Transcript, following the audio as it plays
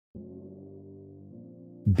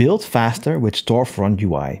Build faster with Storefront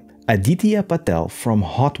UI. Aditya Patel from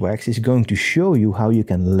HotWax is going to show you how you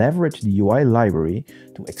can leverage the UI library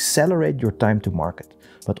to accelerate your time to market,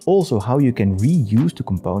 but also how you can reuse the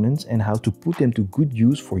components and how to put them to good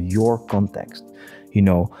use for your context. You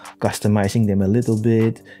know, customizing them a little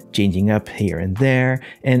bit, changing up here and there,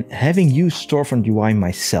 and having used Storefront UI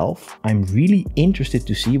myself, I'm really interested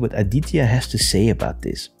to see what Aditya has to say about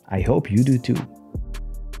this. I hope you do too.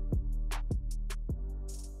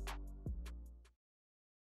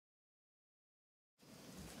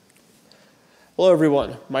 Hello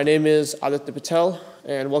everyone, my name is Aditya Patel,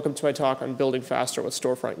 and welcome to my talk on building faster with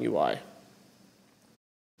Storefront UI.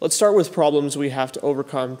 Let's start with problems we have to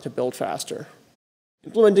overcome to build faster.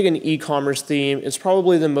 Implementing an e-commerce theme is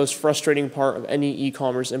probably the most frustrating part of any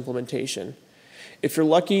e-commerce implementation. If you're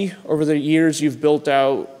lucky, over the years you've built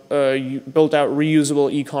out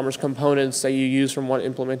reusable e-commerce components that you use from one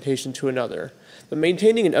implementation to another. But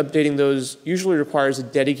maintaining and updating those usually requires a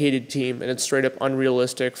dedicated team, and it's straight up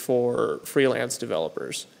unrealistic for freelance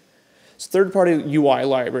developers. So third-party UI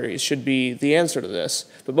libraries should be the answer to this,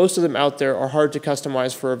 but most of them out there are hard to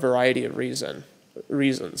customize for a variety of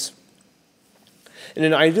reasons. In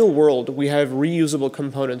an ideal world, we have reusable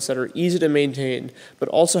components that are easy to maintain, but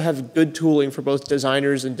also have good tooling for both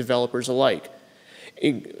designers and developers alike,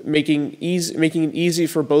 making it easy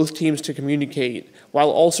for both teams to communicate while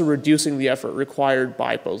also reducing the effort required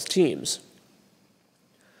by both teams.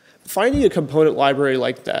 Finding a component library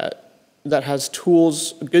like that has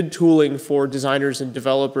good tooling for designers and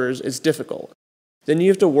developers is difficult. Then you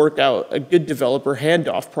have to work out a good developer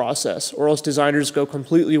handoff process, or else designers go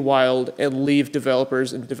completely wild and leave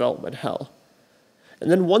developers in development hell. And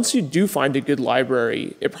then once you do find a good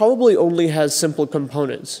library, it probably only has simple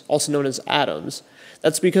components, also known as atoms.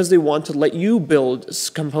 That's because they want to let you build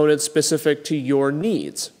components specific to your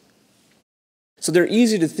needs. So they're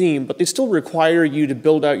easy to theme, but they still require you to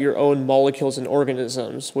build out your own molecules and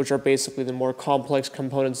organisms, which are basically the more complex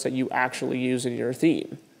components that you actually use in your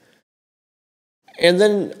theme. And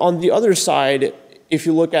then on the other side, if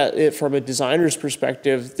you look at it from a designer's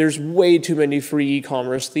perspective, there's way too many free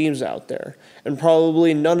e-commerce themes out there, and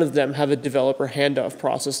probably none of them have a developer handoff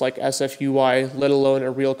process like SFUI, let alone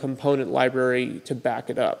a real component library to back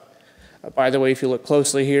it up. By the way, if you look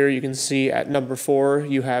closely here, you can see at number 4,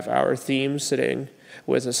 you have our theme sitting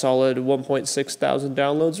with a solid 1.6 thousand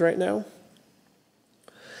downloads right now.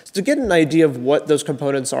 So to get an idea of what those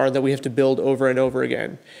components are that we have to build over and over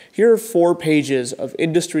again, here are 4 pages of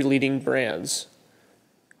industry-leading brands.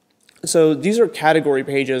 So these are category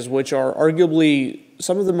pages, which are arguably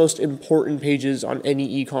some of the most important pages on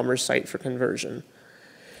any e-commerce site for conversion.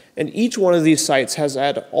 And each one of these sites has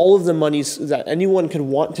had all of the money that anyone could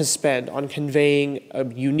want to spend on conveying a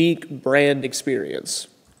unique brand experience.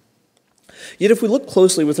 Yet if we look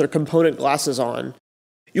closely with our component glasses on,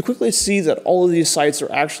 you quickly see that all of these sites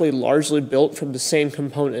are actually largely built from the same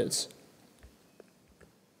components.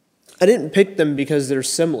 I didn't pick them because they're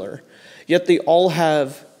similar, yet they all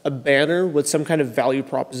have a banner with some kind of value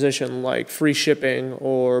proposition like free shipping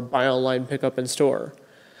or buy online, pick up in store.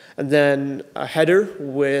 And then a header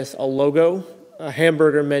with a logo, a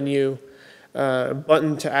hamburger menu, a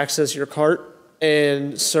button to access your cart,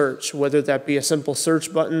 and search, whether that be a simple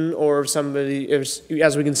search button or if somebody,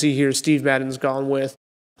 as we can see here, Steve Madden's gone with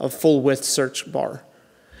a full width search bar.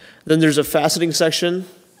 Then there's a faceting section,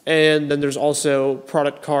 and then there's also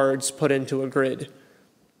product cards put into a grid.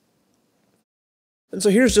 And so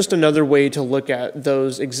here's just another way to look at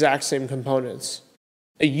those exact same components.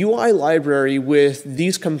 A UI library with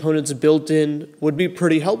these components built in would be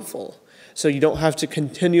pretty helpful, so you don't have to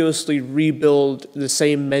continuously rebuild the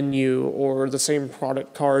same menu or the same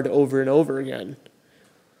product card over and over again.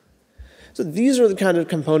 So these are the kind of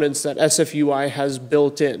components that SFUI has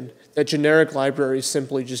built in that generic libraries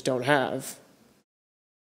simply just don't have.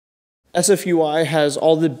 SFUI has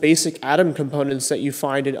all the basic atom components that you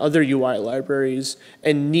find in other UI libraries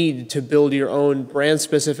and need to build your own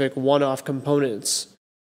brand-specific one-off components.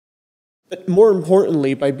 But more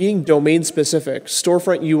importantly, by being domain-specific,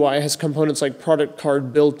 Storefront UI has components like product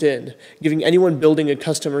card built in, giving anyone building a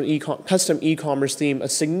custom e-commerce theme a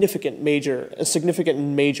significant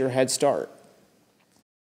major head start.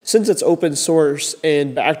 Since it's open source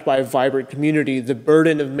and backed by a vibrant community, the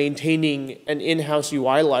burden of maintaining an in-house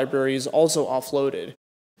UI library is also offloaded,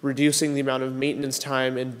 reducing the amount of maintenance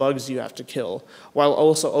time and bugs you have to kill, while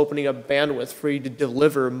also opening up bandwidth for you to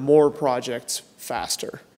deliver more projects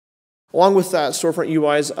faster. Along with that, Storefront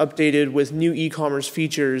UI is updated with new e-commerce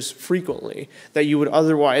features frequently that you would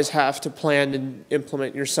otherwise have to plan and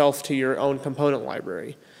implement yourself to your own component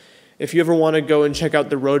library. If you ever want to go and check out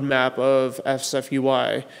the roadmap of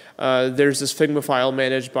SFUI, there's this Figma file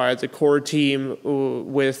managed by the core team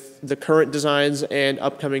with the current designs and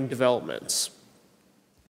upcoming developments.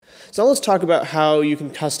 So now let's talk about how you can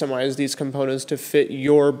customize these components to fit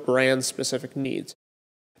your brand-specific needs.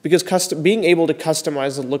 Because being able to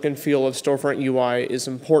customize the look and feel of Storefront UI is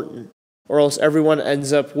important, or else everyone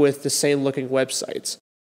ends up with the same looking websites.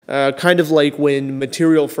 Kind of like when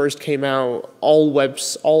Material first came out, all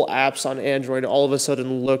apps on Android all of a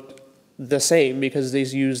sudden looked the same because they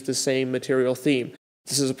used the same Material theme.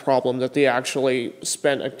 This is a problem that they actually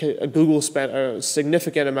Google spent a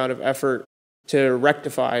significant amount of effort to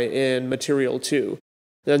rectify in Material 2.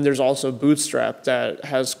 Then there's also Bootstrap that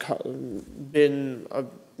has been a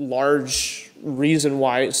large reason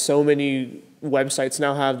why so many websites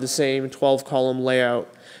now have the same 12-column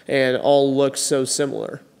layout and all look so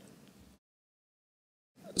similar.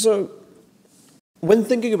 So when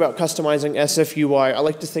thinking about customizing SFUI, I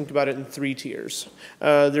like to think about it in 3 tiers.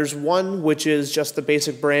 There's one which is just the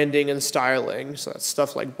basic branding and styling, so that's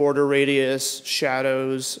stuff like border radius,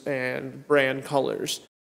 shadows, and brand colors.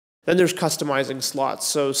 Then there's customizing slots.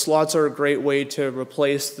 So slots are a great way to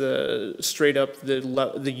replace the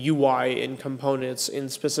UI in components in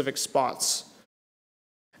specific spots.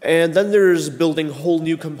 And then there's building whole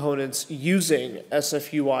new components using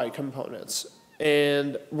SFUI components.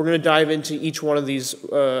 And we're going to dive into each one of these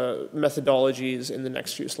methodologies in the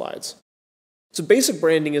next few slides. So basic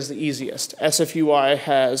branding is the easiest. SFUI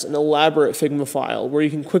has an elaborate Figma file where you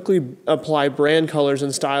can quickly apply brand colors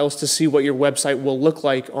and styles to see what your website will look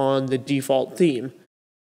like on the default theme.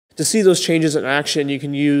 To see those changes in action, you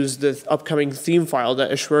can use the upcoming theme file that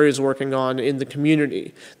Ashwari is working on in the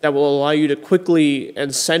community that will allow you to quickly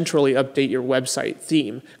and centrally update your website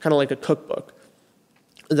theme, kind of like a cookbook.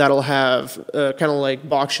 That'll have kind of like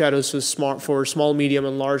box shadows for small, medium,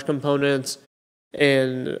 and large components,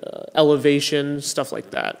 and elevation, stuff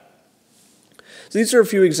like that. So these are a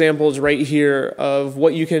few examples right here of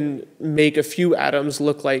what you can make a few atoms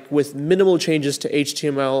look like with minimal changes to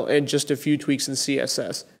HTML and just a few tweaks in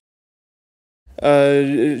CSS.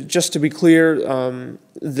 Just to be clear,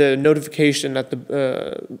 the notification at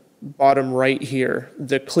the bottom right here,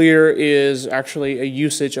 the clear is actually a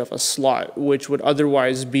usage of a slot, which would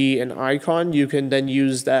otherwise be an icon. You can then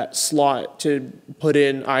use that slot to put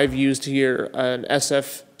in, I've used here, an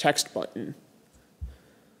SF text button.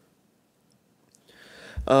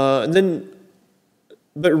 But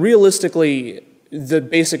realistically, the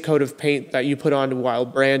basic coat of paint that you put on while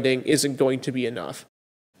branding isn't going to be enough.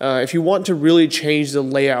 If you want to really change the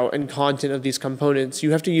layout and content of these components,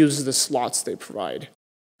 you have to use the slots they provide.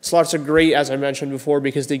 Slots are great, as I mentioned before,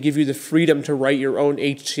 because they give you the freedom to write your own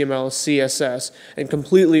HTML, CSS, and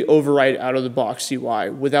completely override out-of-the-box UI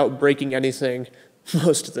without breaking anything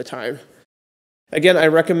most of the time. Again, I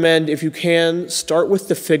recommend, if you can, start with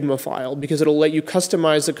the Figma file because it'll let you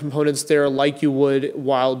customize the components there like you would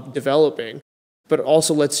while developing, but it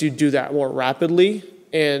also lets you do that more rapidly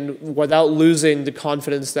and without losing the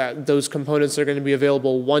confidence that those components are going to be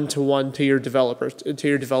available one-to-one to your developers, to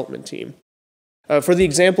your development team. For the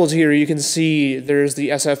examples here, you can see there's the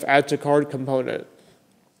SF add to cart component.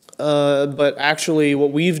 But actually,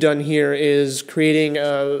 what we've done here is creating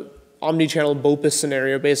a omni-channel BOPIS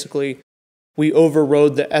scenario. Basically, we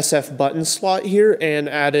overrode the SF button slot here and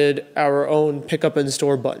added our own pickup and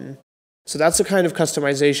store button. So that's the kind of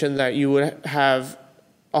customization that you would have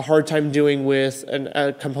a hard time doing with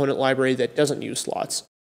a component library that doesn't use slots.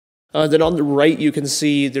 Then on the right, you can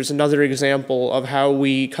see there's another example of how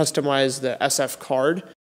we customize the SF card.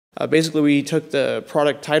 Basically, we took the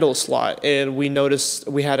product title slot and we noticed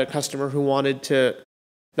we had a customer who wanted to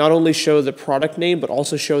not only show the product name, but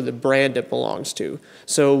also show the brand it belongs to.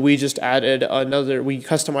 So we just added we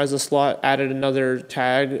customized the slot, added another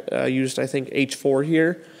tag, used I think H4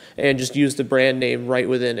 here, and just used the brand name right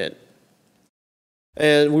within it.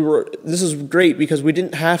 And this is great because we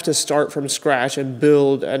didn't have to start from scratch and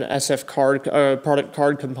build an SF card, product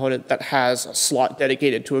card component that has a slot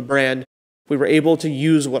dedicated to a brand. We were able to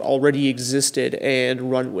use what already existed and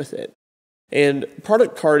run with it. And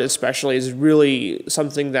product card especially is really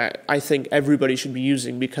something that I think everybody should be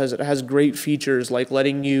using because it has great features like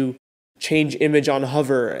letting you change image on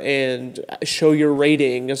hover and show your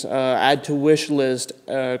ratings, add to wish list,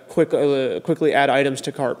 quickly add items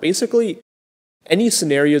to cart. Basically, any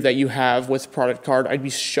scenario that you have with product card, I'd be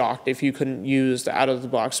shocked if you couldn't use the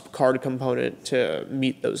out-of-the-box card component to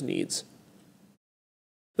meet those needs.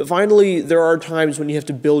 But finally, there are times when you have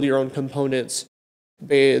to build your own components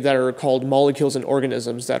that are called molecules and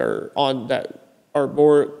organisms that are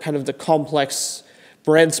more kind of the complex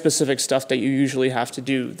brand-specific stuff that you usually have to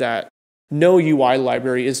do that no UI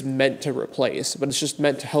library is meant to replace, but it's just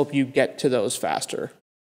meant to help you get to those faster.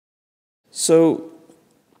 So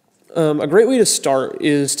a great way to start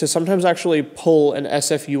is to sometimes actually pull an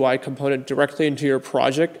SFUI component directly into your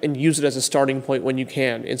project and use it as a starting point when you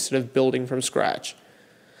can, instead of building from scratch.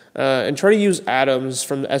 And try to use atoms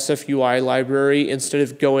from the SFUI library instead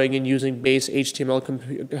of going and using base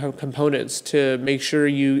HTML components to make sure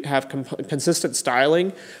you have consistent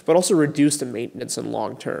styling, but also reduce the maintenance in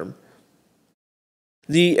long term.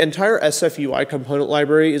 The entire SFUI component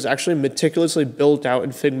library is actually meticulously built out in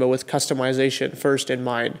Figma with customization first in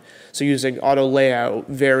mind. So using auto layout,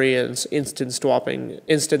 variants, instance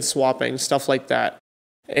swapping, stuff like that.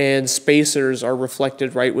 And spacers are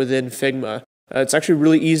reflected right within Figma. It's actually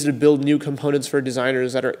really easy to build new components for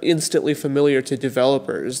designers that are instantly familiar to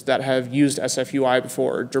developers that have used SFUI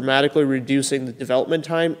before, dramatically reducing the development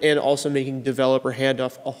time and also making developer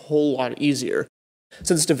handoff a whole lot easier.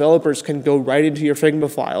 Since developers can go right into your Figma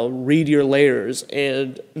file, read your layers,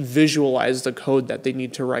 and visualize the code that they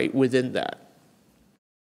need to write within that.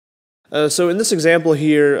 So in this example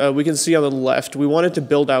here, we can see on the left, we wanted to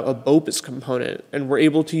build out a BOPIS component, and we're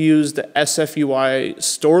able to use the SFUI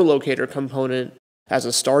store locator component as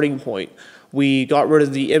a starting point. We got rid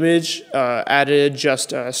of the image, added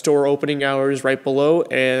just store opening hours right below,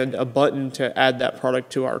 and a button to add that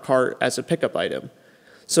product to our cart as a pickup item.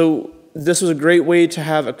 So this was a great way to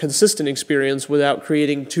have a consistent experience without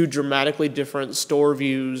creating two dramatically different store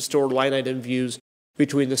views, store line item views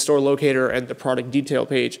between the store locator and the product detail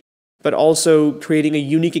page, but also creating a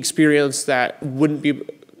unique experience that wouldn't be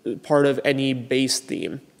part of any base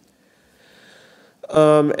theme.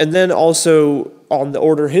 And then also on the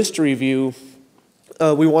order history view,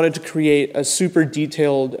 we wanted to create a super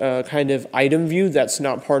detailed kind of item view that's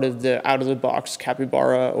not part of the out-of-the-box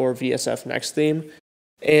Capybara or VSF Next theme.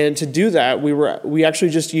 And to do that, we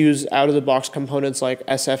actually just use out-of-the-box components like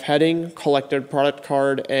SF heading, collected product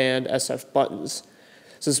card, and SF buttons.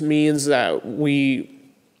 So this means that we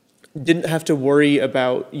didn't have to worry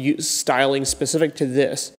about styling specific to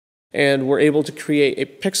this, and we're able to create a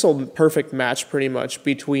pixel-perfect match pretty much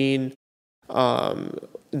between the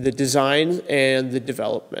design and the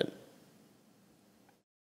development.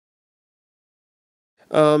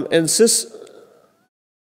 And Sass.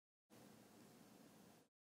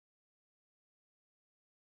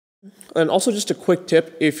 And also just a quick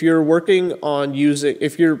tip, if you're planning on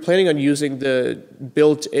using the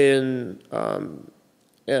built-in,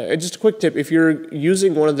 just a quick tip, if you're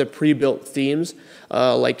using one of the pre-built themes,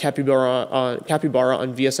 like Capybara on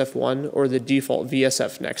VSF1 or the default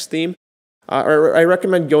VSF Next theme, I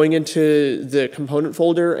recommend going into the component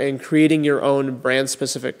folder and creating your own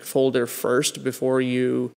brand-specific folder first before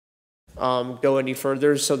you go any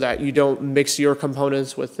further, so that you don't mix your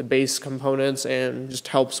components with the base components, and just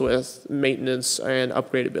helps with maintenance and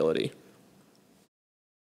upgradability.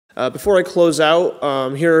 Before I close out,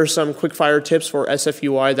 here are some quick-fire tips for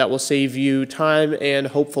SFUI that will save you time and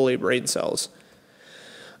hopefully brain cells.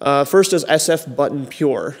 First is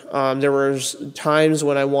SFButton-Pure. There was times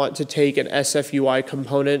when I want to take an SFUI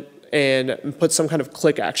component and put some kind of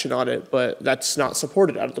click action on it, but that's not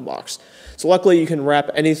supported out of the box. So luckily you can wrap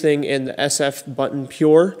anything in the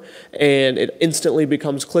SFButton-Pure and it instantly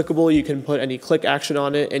becomes clickable. You can put any click action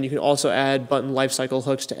on it, and you can also add button lifecycle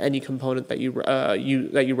hooks to any component that you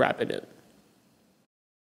wrap in it.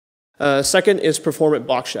 Second is performant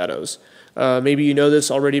box shadows. Maybe you know this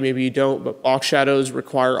already, maybe you don't, but box shadows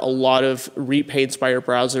require a lot of repaints by your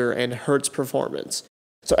browser and hurts performance.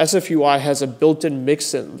 So SFUI has a built-in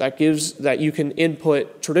mixin that you can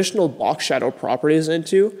input traditional box shadow properties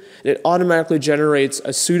into, and it automatically generates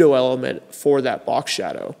a pseudo element for that box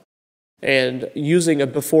shadow. And using a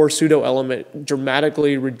before pseudo element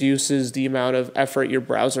dramatically reduces the amount of effort your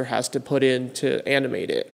browser has to put in to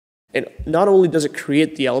animate it. And not only does it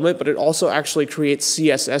create the element, but it also actually creates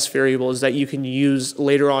CSS variables that you can use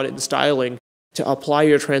later on in styling to apply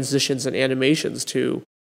your transitions and animations to,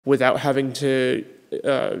 without having to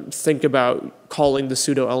think about calling the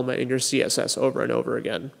pseudo element in your CSS over and over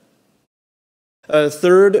again.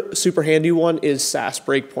 Third super handy one is Sass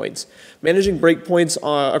breakpoints. Managing breakpoints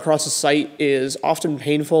across a site is often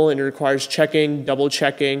painful, and it requires checking, double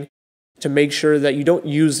checking to make sure that you don't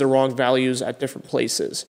use the wrong values at different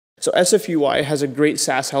places. So SFUI has a great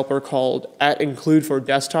Sass helper called @include for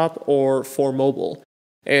desktop or for mobile,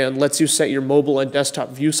 and lets you set your mobile and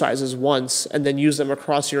desktop view sizes once and then use them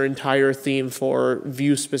across your entire theme for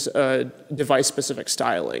device-specific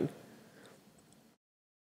styling.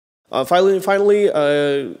 Finally,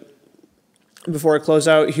 before I close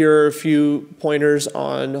out, here are a few pointers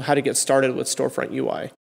on how to get started with Storefront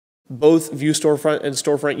UI. Both Vue Storefront and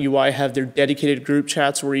Storefront UI have their dedicated group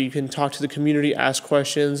chats where you can talk to the community, ask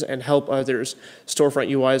questions, and help others. Storefront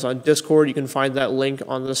UI is on Discord. You can find that link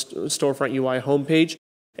on the Storefront UI homepage.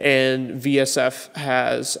 And VSF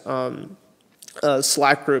has a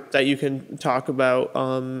Slack group that you can talk about.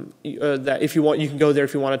 That if you want, you can go there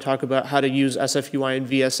if you want to talk about how to use SFUI and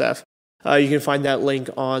VSF. You can find that link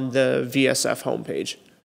on the VSF homepage.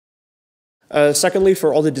 Secondly,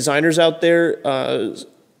 for all the designers out there,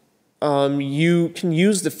 you can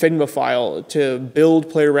use the Figma file to build,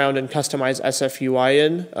 play around, and customize SFUI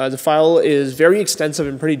in. The file is very extensive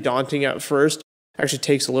and pretty daunting at first. Actually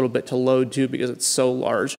takes a little bit to load too because it's so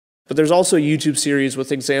large. But there's also a YouTube series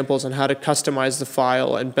with examples on how to customize the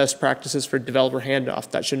file and best practices for developer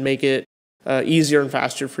handoff that should make it easier and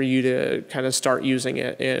faster for you to kind of start using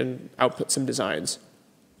it and output some designs.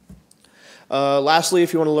 Lastly,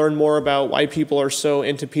 if you want to learn more about why people are so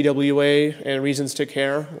into PWA and reasons to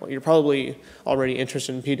care, well, you're probably already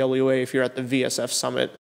interested in PWA if you're at the VSF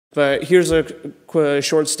Summit. But here's a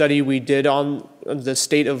short study we did on the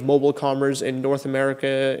state of mobile commerce in North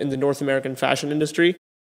America, in the North American fashion industry.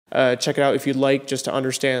 Check it out if you'd like, just to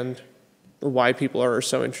understand why people are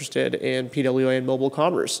so interested in PWA and mobile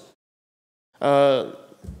commerce.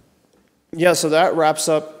 Yeah, so that wraps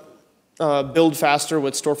up Build Faster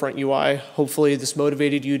with Storefront UI. Hopefully this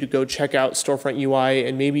motivated you to go check out Storefront UI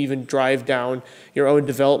and maybe even drive down your own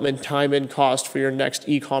development time and cost for your next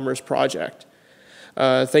e-commerce project.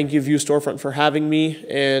 Thank you, Vue Storefront, for having me,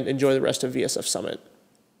 and enjoy the rest of VSF Summit.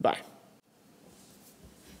 Bye.